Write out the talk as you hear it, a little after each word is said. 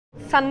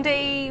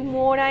Sunday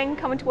morning,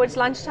 coming towards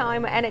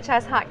lunchtime at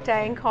NHS Hack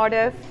Day in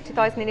Cardiff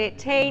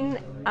 2018.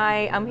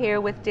 I am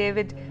here with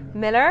David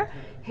Miller,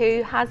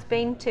 who has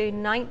been to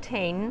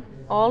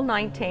all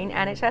 19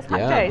 NHS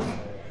Hack Days,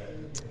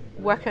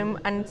 working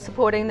and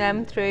supporting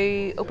them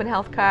through Open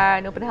Healthcare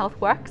and Open Health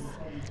Works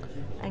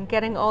and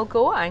getting all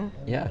going.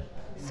 Yeah.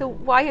 So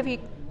why have you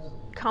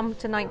come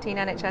to 19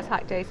 NHS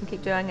Hack Days and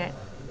keep doing it?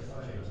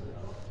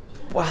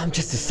 Well, I'm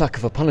just a sucker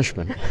for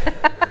punishment.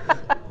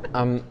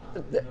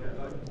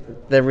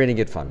 They're really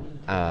good fun,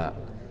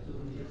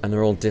 and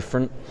they're all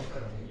different,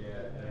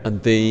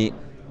 and the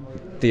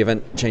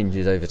event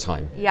changes over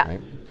time. Yeah.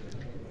 Right?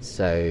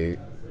 So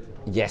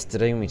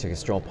yesterday when we took a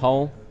straw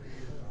poll,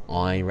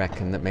 I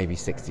reckon that maybe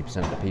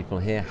 60% of the people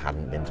here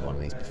hadn't been to one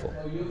of these before,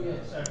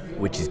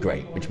 which is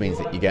great, which means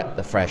that you get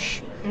the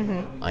fresh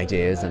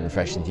ideas and the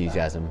fresh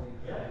enthusiasm.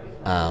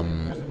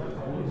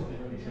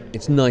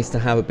 It's nice to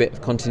have a bit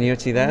of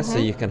continuity there, so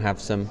you can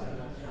have some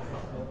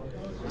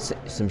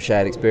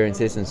shared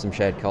experiences and some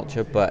shared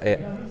culture, but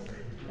it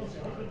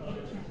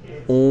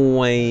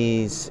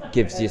always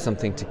gives you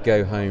something to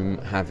go home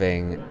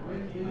having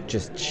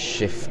just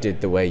shifted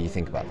the way you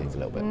think about things a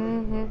little bit.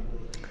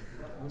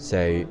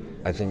 So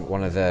I think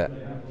one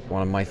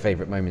of my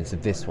favourite moments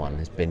of this one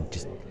has been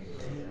just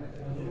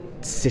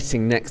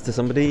sitting next to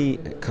somebody,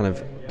 kind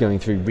of going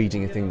through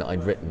reading a thing that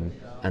I'd written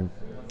and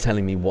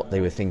telling me what they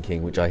were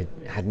thinking, which I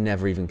had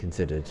never even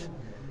considered,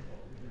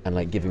 and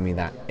like giving me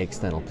that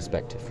external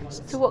perspective, for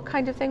instance. So what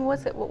kind of thing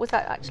was it? What was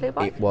that actually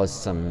about? It was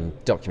some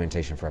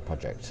documentation for a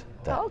project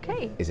that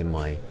is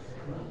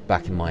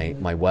back in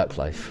my work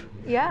life.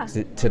 Yeah.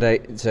 So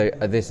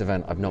at this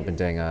event, I've not been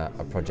doing a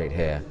project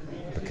here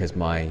because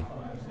my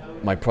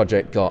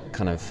project got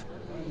kind of,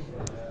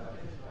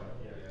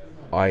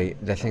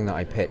 the thing that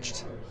I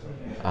pitched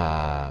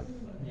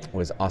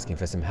was asking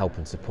for some help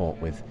and support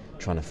with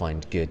trying to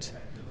find good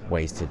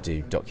ways to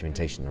do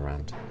documentation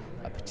around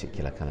a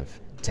particular kind of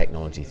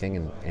technology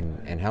thing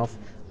in health,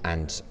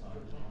 and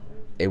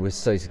it was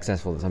so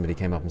successful that somebody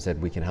came up and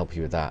said, we can help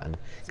you with that, and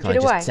can I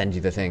just send you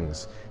the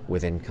things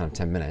within kind of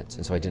 10 minutes,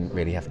 and so I didn't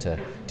really have to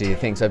do the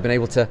thing, so I've been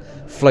able to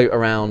float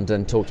around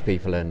and talk to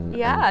people and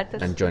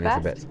join in for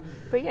bits.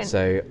 Brilliant.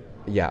 So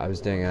yeah, I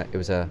was doing it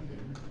was a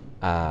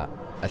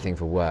thing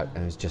for work,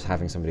 and it was just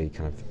having somebody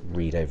kind of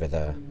read over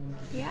the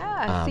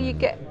so you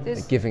get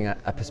this, giving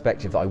a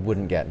perspective that I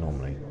wouldn't get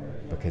normally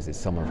because it's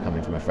someone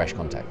coming from a fresh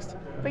context.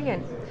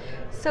 Brilliant.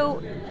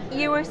 So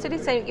you were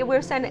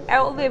saying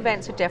all the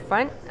events are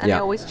different and they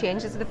always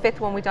change. This is the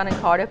 5th one we've done in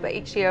Cardiff, but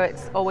each year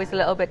it's always a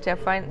little bit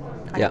different.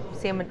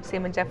 Same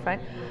and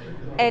different.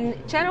 In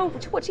general,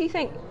 what do you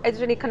think? Is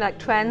there any kind of like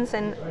trends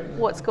and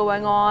what's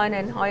going on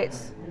and how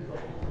it's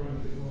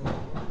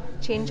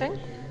changing?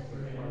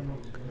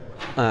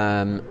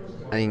 I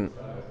mean,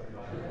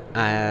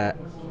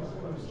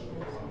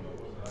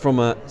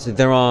 so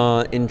there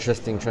are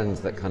interesting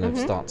trends that kind of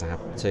start to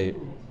happen. So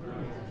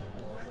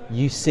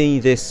you see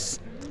this,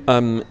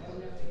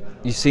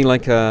 you see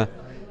like a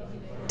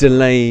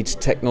delayed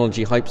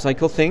technology hype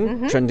cycle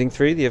thing trending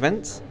through the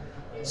events.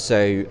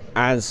 So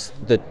as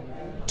the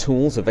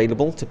tools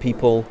available to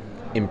people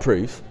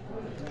improve,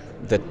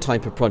 the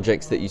type of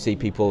projects that you see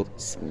people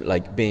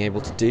like being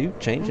able to do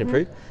change,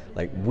 improve.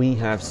 Like we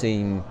have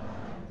seen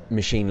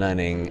machine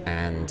learning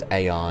and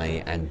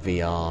AI and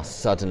VR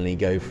suddenly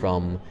go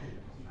from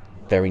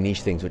very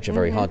niche things which are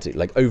very hard to,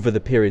 like over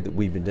the period that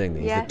we've been doing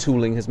these, the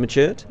tooling has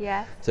matured.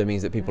 So it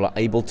means that people are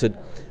able to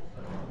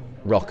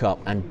rock up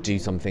and do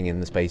something in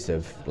the space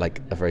of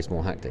like a very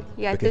small hack day.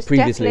 Because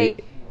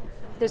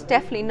there's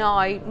definitely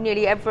now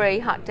nearly every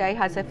hack day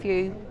has a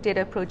few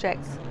data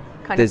projects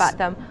kind of at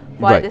them.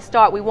 While at the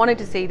start we wanted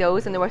to see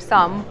those, and there were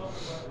some.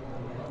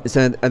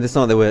 So at the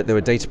start there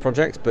were data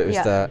projects, but it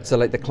was so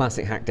like the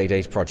classic hack day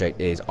data project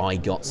is I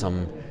got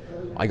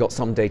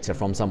some data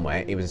from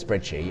somewhere, it was a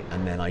spreadsheet,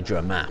 and then I drew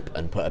a map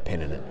and put a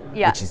pin in it,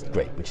 which is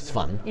great, which is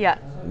fun.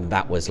 And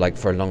that was like,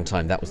 for a long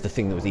time, that was the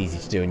thing that was easy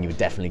to do and you would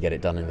definitely get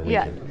it done in the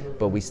weekend.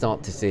 But we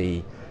start to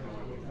see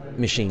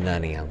machine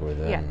learning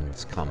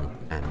algorithms come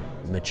and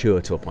mature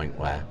to a point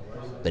where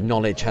the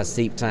knowledge has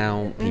seeped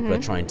out, people are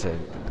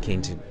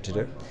keen to do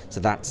it.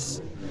 So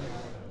that's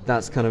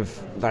kind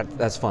of,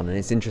 that's fun, and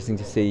it's interesting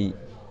to see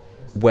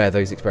where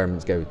those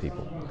experiments go with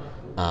people.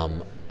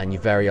 And you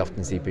very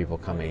often see people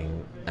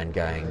coming and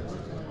going,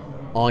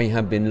 I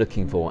have been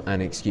looking for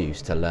an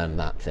excuse to learn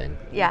that thing,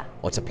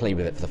 or to play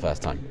with it for the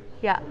first time.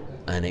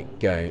 And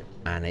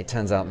it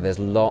turns out there's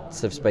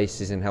lots of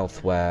spaces in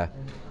health where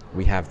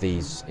we have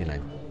these,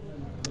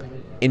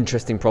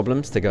 interesting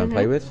problems to go and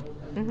play with.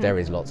 There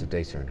is lots of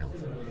data in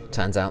health.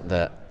 Turns out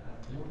that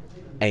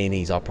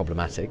A&Es are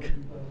problematic,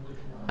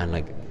 and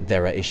like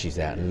there are issues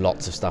there, and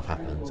lots of stuff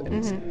happens, and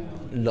it's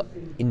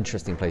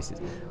interesting places,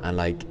 and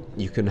like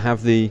you can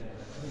have the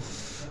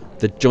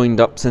joined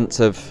up sense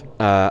of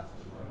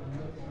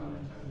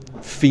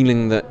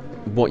feeling that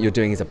what you're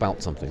doing is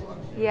about something.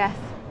 Yes.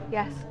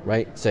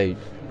 Right? So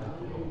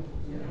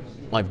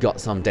I've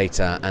got some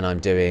data and I'm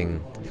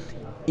doing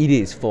it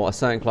is for a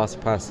certain class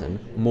of person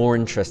more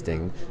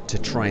interesting to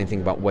try and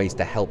think about ways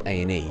to help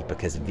A&E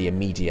because of the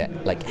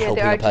immediate, like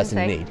helping a person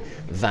in need,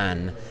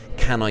 than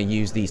can I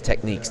use these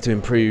techniques to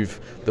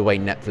improve the way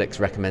Netflix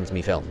recommends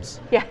me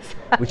films? Yes.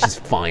 Which is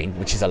fine,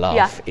 which is a laugh.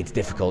 Yeah. It's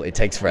difficult, it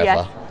takes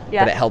forever,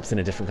 but it helps in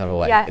a different kind of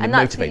way. Yeah, and and it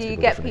that's motivates you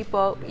people get differently.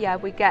 people. Yeah,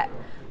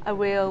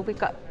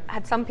 we've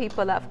had some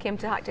people that have came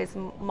to Hack Days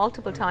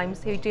multiple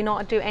times who do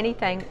not do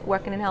anything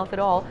working in health at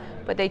all,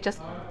 but they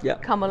just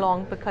come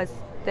along because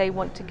they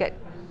want to get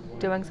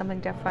doing something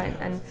different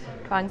and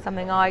trying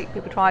something out.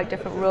 People try out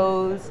different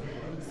roles.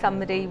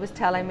 Somebody was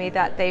telling me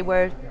that they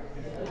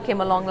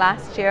came along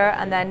last year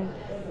and then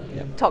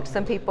talked to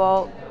some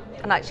people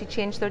and actually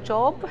changed their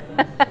job,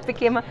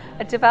 became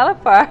a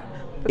developer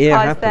because it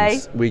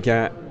happens. We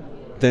get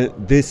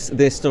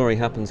this story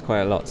happens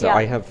quite a lot. So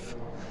I have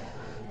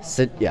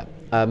said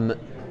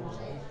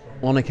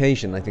on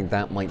occasion, I think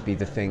that might be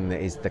the thing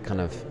that is the kind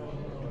of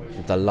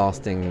the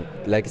lasting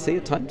legacy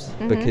at times,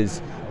 because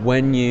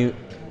when you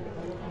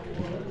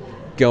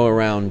go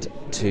around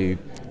to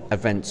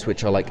events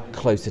which are like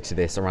closer to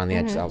this, around the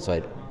edges,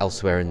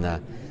 elsewhere in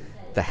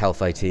the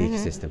health IT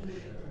ecosystem,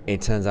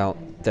 it turns out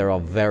there are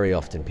very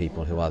often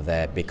people who are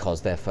there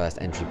because their first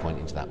entry point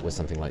into that was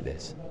something like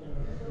this.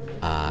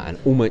 And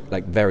almost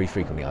like very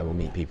frequently I will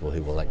meet people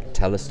who will like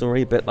tell a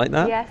story a bit like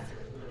that. Yes.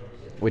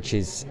 Which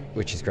is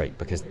great,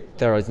 because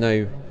there is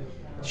no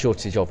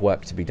shortage of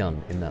work to be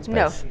done in that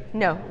space.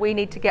 No, we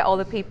need to get all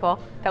the people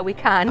that we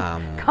can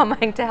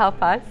coming to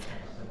help us.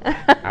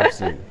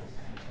 Absolutely.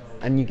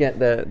 And you get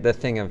the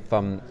thing of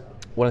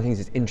one of the things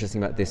that's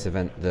interesting about this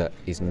event that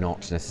is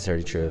not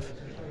necessarily true of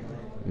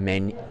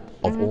many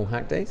of all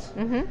Hack Days,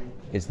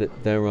 is that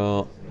there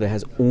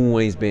has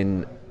always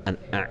been an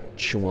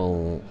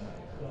actual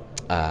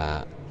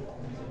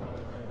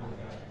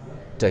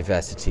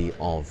diversity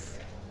of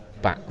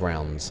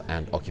backgrounds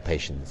and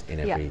occupations in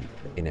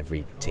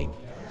every team.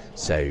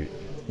 So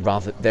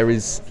rather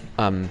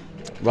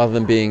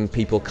than being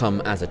people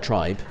come as a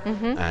tribe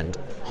and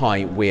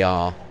hi, we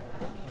are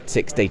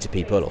 6 data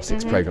people or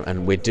 6 program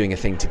and we're doing a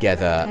thing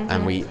together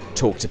and we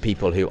talk to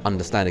people who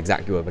understand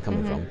exactly where we're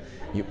coming from,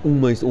 you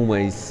almost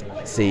always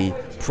see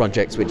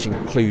projects which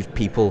include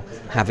people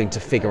having to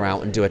figure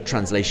out and do a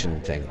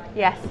translation thing.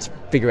 Yes. And to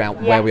figure out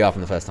where we are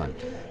from the first time.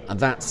 And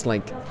that's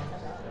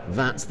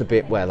the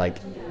bit where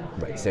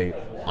right, so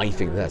I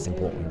think that's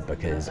important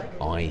because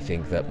I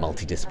think that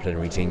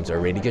multidisciplinary teams are a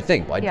really good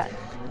thing.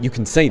 You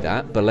can say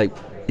that, but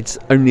it's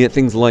only at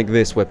things like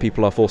this where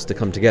people are forced to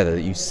come together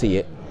that you see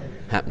it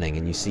happening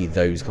and you see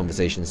those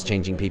conversations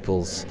changing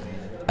people's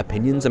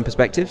opinions and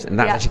perspectives, and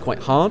that's actually quite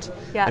hard.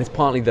 And it's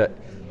partly that,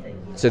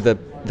 so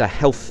the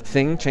health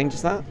thing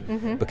changes that,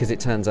 because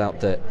it turns out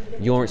that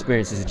your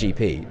experience as a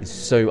GP is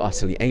so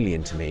utterly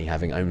alien to me,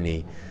 having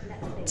only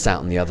sat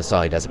on the other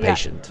side as a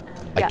patient.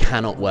 I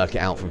cannot work it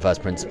out from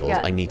first principles.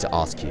 I need to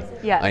ask you.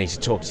 I need to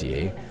talk to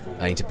you.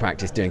 I need to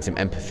practice doing some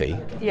empathy.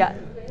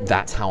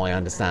 That's how I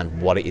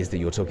understand what it is that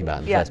you're talking about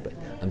in the first place.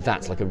 And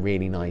that's like a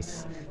really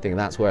nice thing.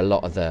 That's where a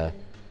lot of the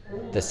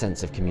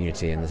sense of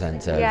community and the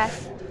sense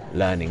of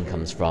learning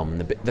comes from.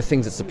 The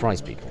things that surprise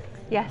people.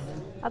 Yes,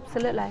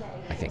 absolutely.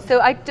 I think.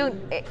 So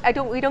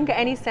we don't get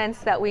any sense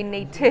that we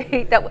need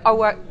to, that our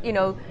work,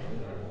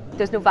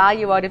 there's no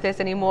value out of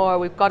this anymore.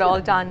 We've got it all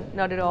done.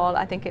 Not at all.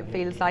 I think it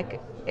feels like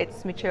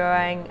it's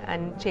maturing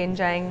and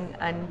changing,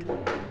 and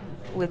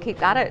we'll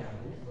keep at it.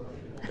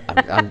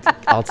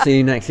 I'll see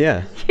you next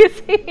year. You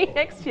see me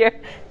next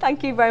year.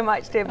 Thank you very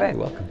much, David.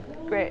 You're welcome.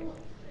 Great.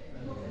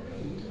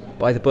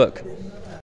 Buy the book.